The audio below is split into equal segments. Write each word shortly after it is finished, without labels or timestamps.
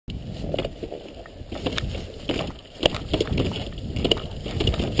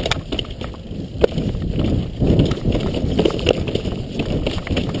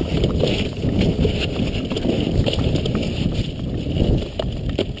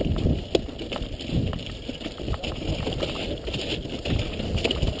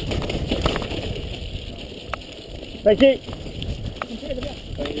Thank you.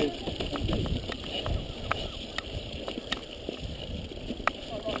 Thank you.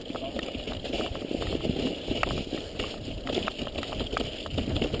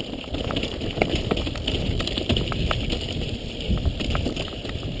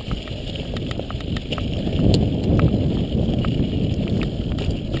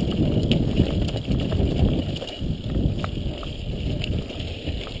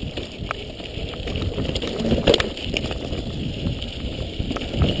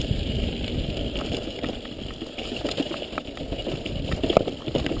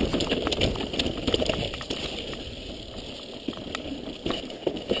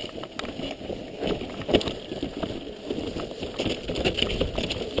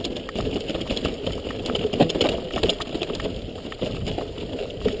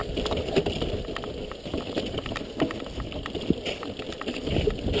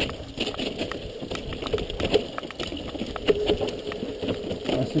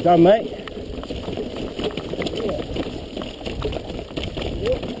 Nicely done, mate.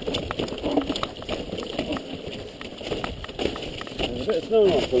 There's a bit of snow on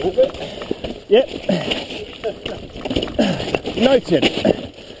it, isn't it? Yep. Noted.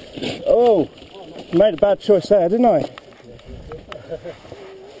 Oh, made a bad choice there, didn't I?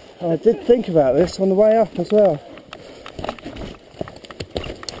 I did think about this on the way up as well.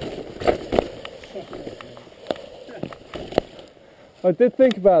 I did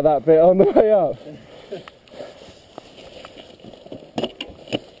think about that bit on the way up.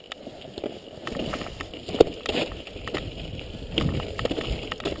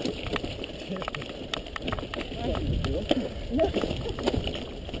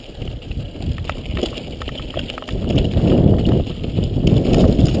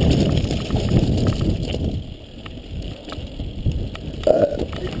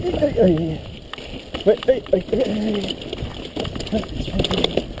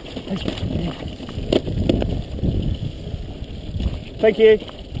 Thank you.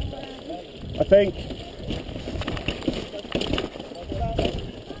 I think.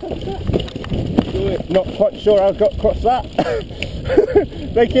 Not quite sure I've got across that.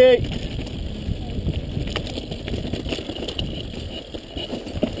 Thank you.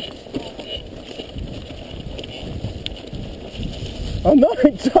 I'm not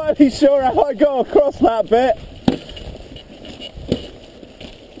entirely sure how I got across that bit.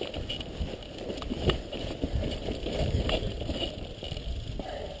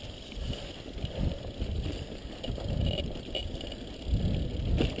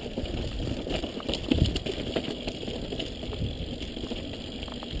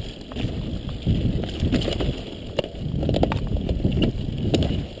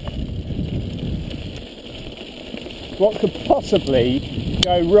 What could possibly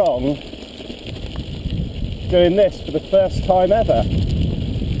go wrong doing this for the first time ever?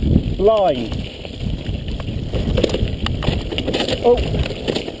 Blind. Oh.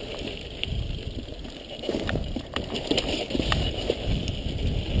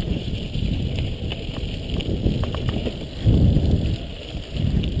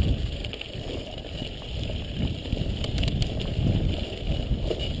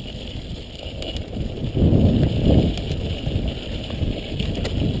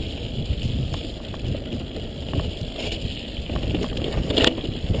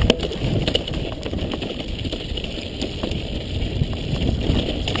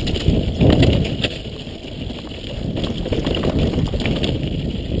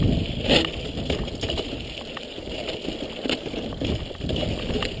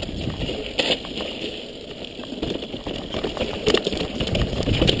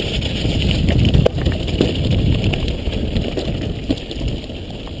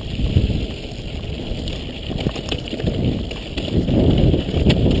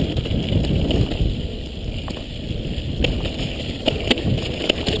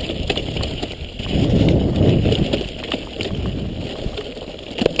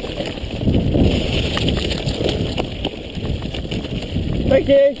 Thank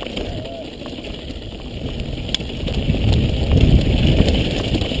you.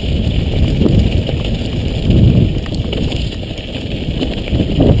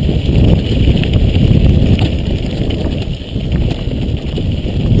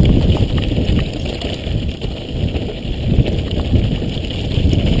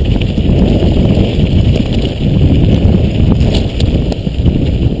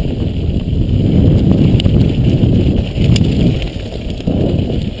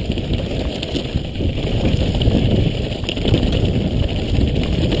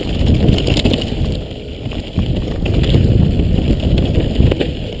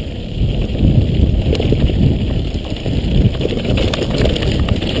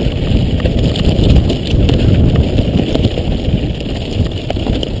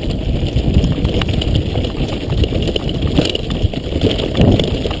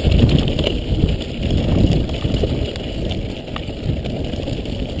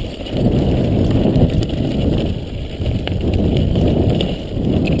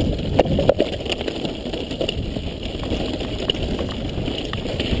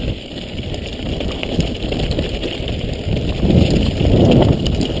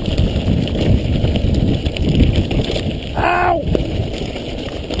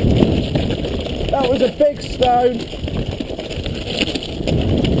 That was a big stone.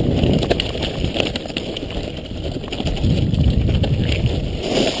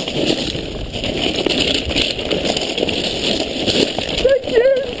 Thank you.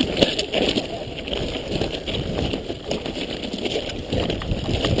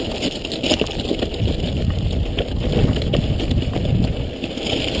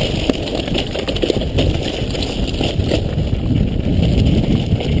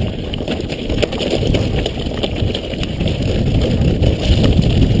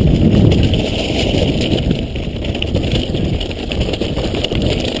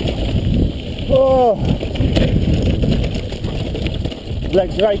 Oh,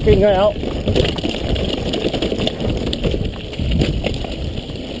 legs raking out.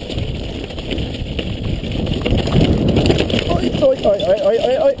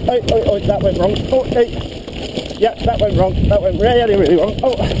 Oi, that went wrong. Oh, hey. Yeah, that went wrong. That went really, really wrong.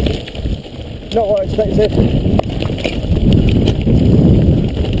 Oh, not what I expected.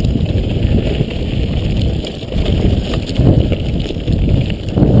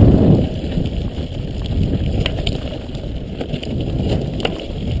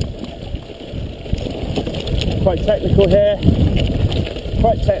 Quite technical here,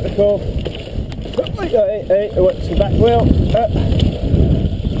 quite technical. What's the back wheel?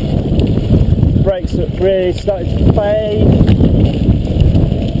 Brakes are really starting to fade.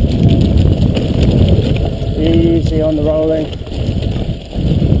 Easy on the rolling.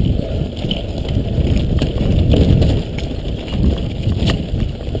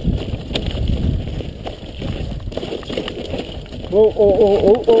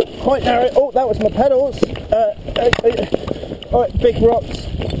 Oh, quite narrow. Oh, that was my pedals. Alright, big rocks.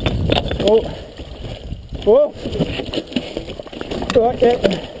 Oh, right,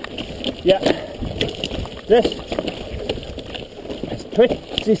 yeah. This is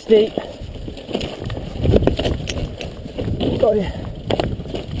pretty steep. Oh, yeah.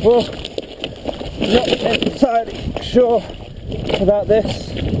 Oh, not entirely sure about this.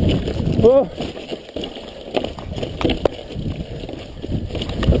 Oh.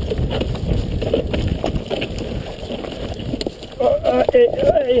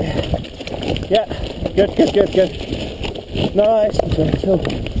 Yeah, good. Nice and gentle.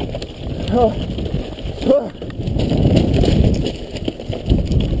 Oh.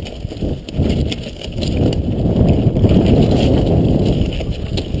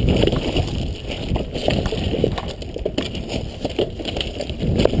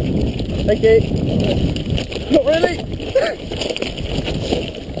 Thank you. Not really.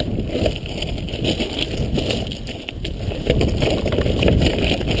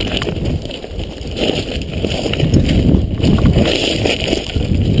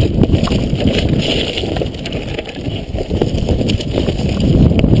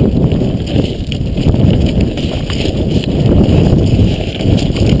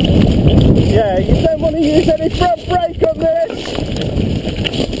 Yeah, you don't want to use any front brake on this.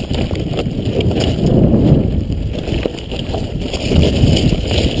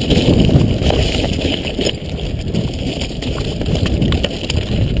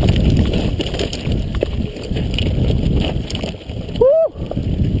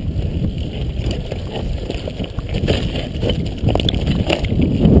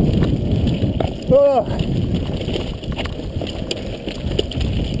 Oh.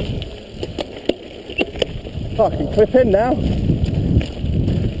 I can clip in now.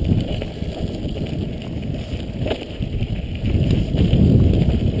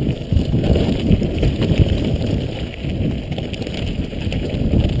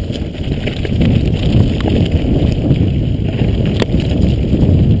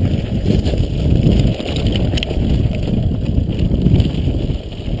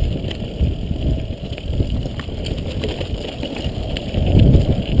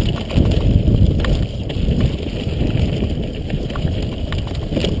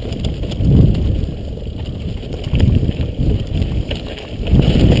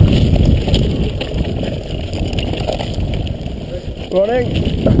 Morning.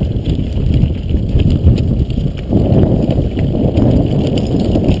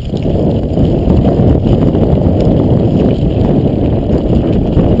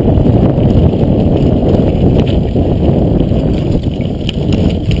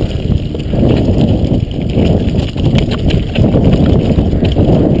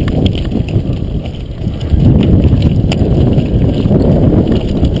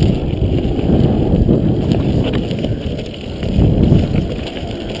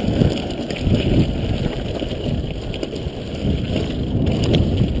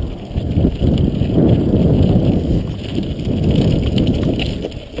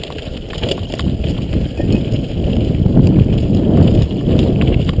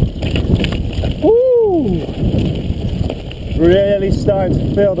 starting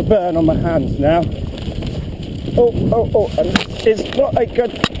to feel the burn on my hands now. Oh, and it's not a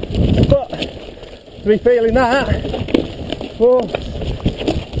good spot to be feeling that. Whoa.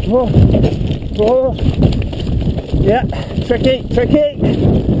 Yeah, tricky.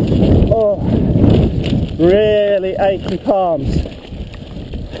 Oh, really achy palms.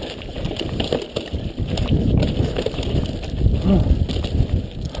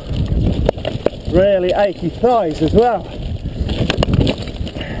 Really achy thighs as well.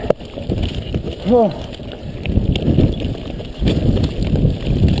 Oh,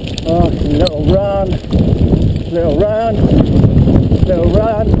 little run.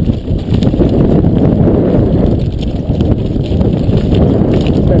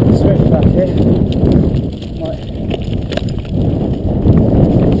 Bit of a switch back here.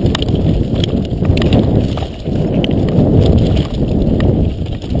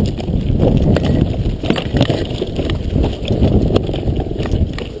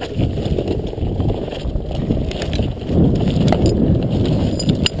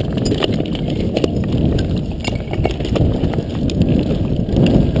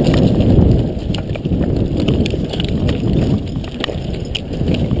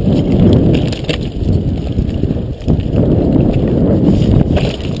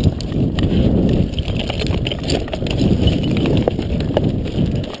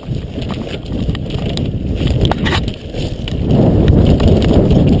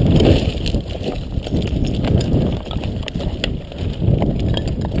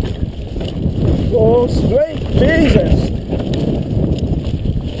 Oh, sweet Jesus!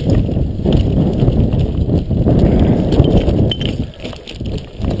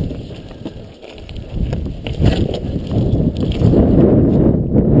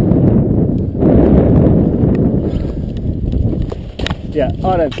 Yeah,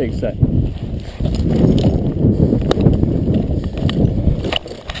 I don't think so.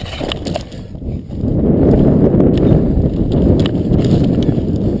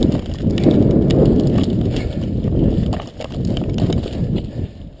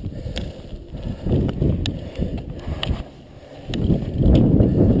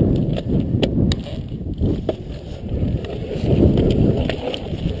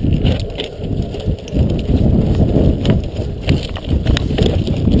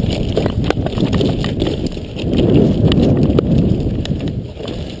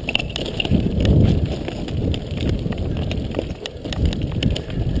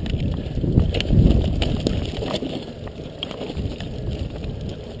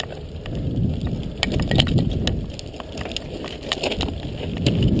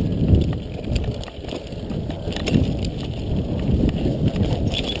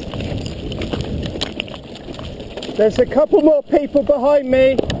 There's a couple more people behind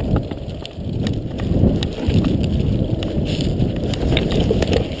me.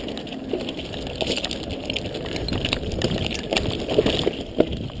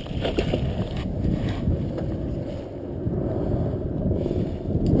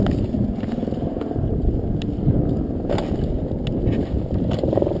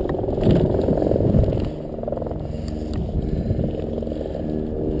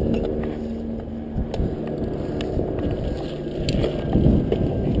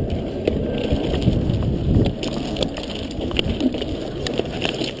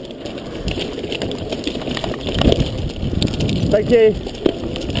 Thank you.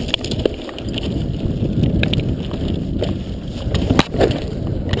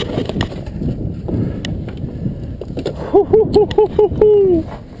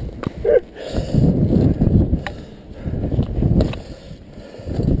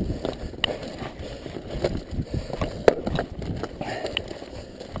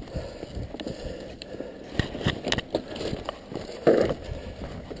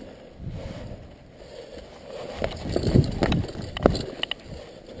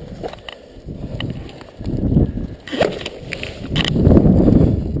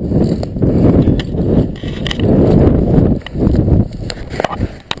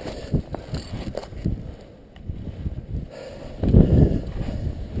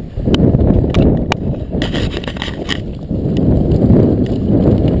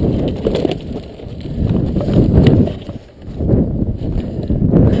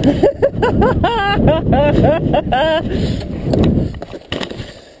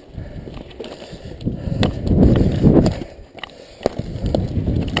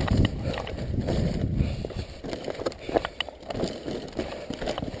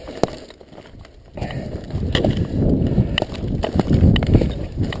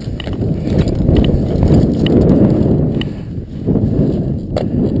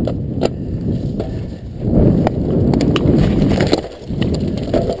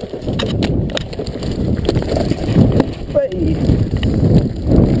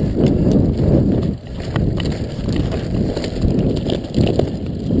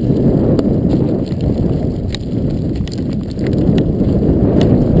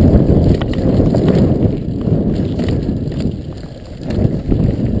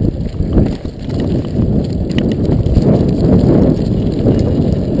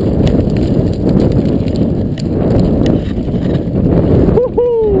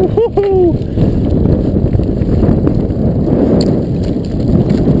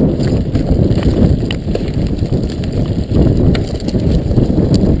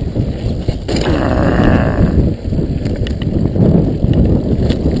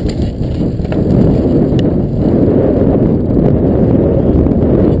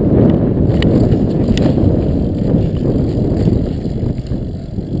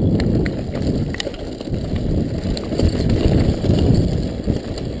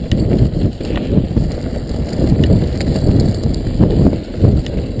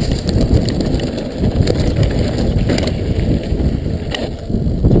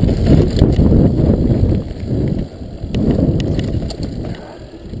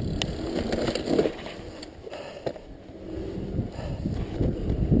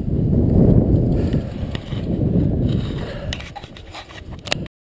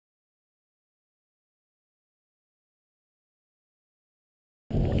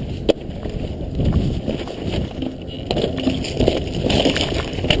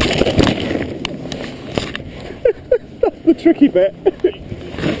 tricky bit.